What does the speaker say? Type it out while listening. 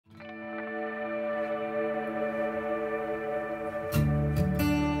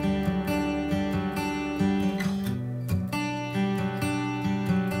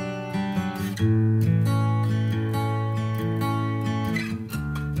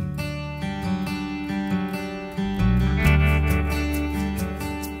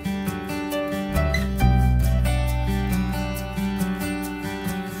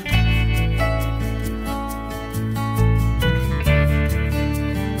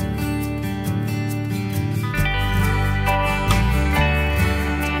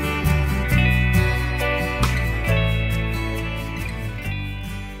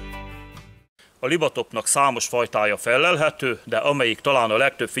libatopnak számos fajtája fellelhető, de amelyik talán a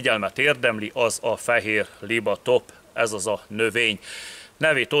legtöbb figyelmet érdemli, az a fehér libatop, ez az a növény.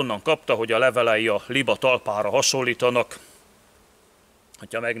 Nevét onnan kapta, hogy a levelei a libatalpára hasonlítanak.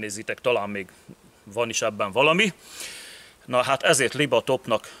 Ha megnézitek, talán még van is ebben valami. Na hát ezért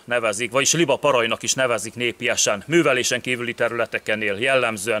libatopnak nevezik, vagyis libaparajnak is nevezik népiesen. Művelésen kívüli területeken él,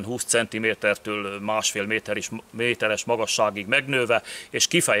 jellemzően 20 cm-től másfél méteres magasságig megnőve, és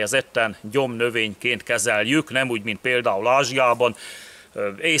kifejezetten gyomnövényként kezeljük, nem úgy, mint például Ázsiában,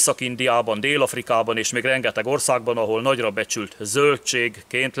 Észak-Indiában, Dél-Afrikában és még rengeteg országban, ahol nagyra becsült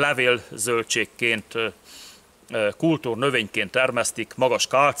zöldségként, levélzöldségként, kultúrnövényként termesztik, magas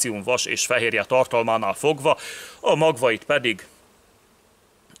kálcium, vas és fehérje tartalmánál fogva, a magvait pedig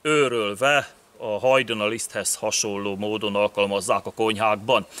őrölve a hajdonaliszthez hasonló módon alkalmazzák a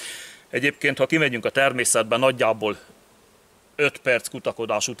konyhákban. Egyébként, ha kimegyünk a természetben, nagyjából 5 perc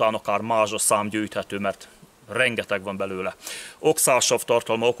kutakodás után akár mázsaszám gyűjthető, mert rengeteg van belőle. Oxálsav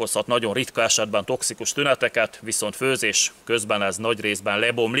tartalma okozhat nagyon ritka esetben toxikus tüneteket, viszont főzés közben ez nagy részben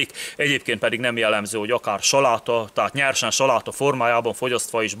lebomlik. Egyébként pedig nem jellemző, hogy akár saláta, tehát nyersen saláta formájában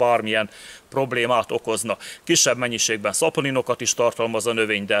fogyasztva is bármilyen problémát okozna. Kisebb mennyiségben szaponinokat is tartalmaz a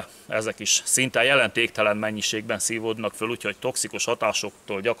növény, de ezek is szinte jelentéktelen mennyiségben szívódnak föl, úgyhogy toxikus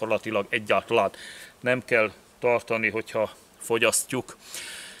hatásoktól gyakorlatilag egyáltalán nem kell tartani, hogyha fogyasztjuk.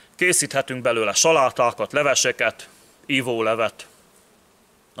 Készíthetünk belőle salátákat, leveseket, ivólevet,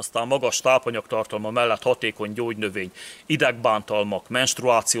 aztán magas tápanyagtartalma mellett hatékony gyógynövény, idegbántalmak,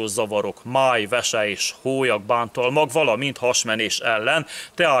 menstruációs zavarok, máj, vese és hólyagbántalmak, valamint hasmenés ellen,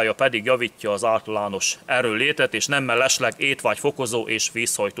 Teája pedig javítja az általános erőnlétet, és nem mellesleg étvágyfokozó és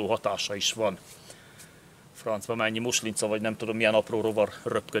vízhajtó hatása is van. Francba mennyi muslinca, vagy nem tudom milyen apró rovar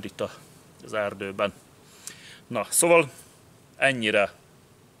röpköd itt az erdőben. Na, szóval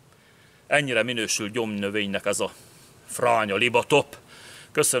ennyire minősül gyomnövénynek ez a fránya libatop.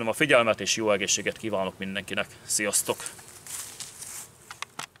 Köszönöm a figyelmet, és jó egészséget kívánok mindenkinek. Sziasztok!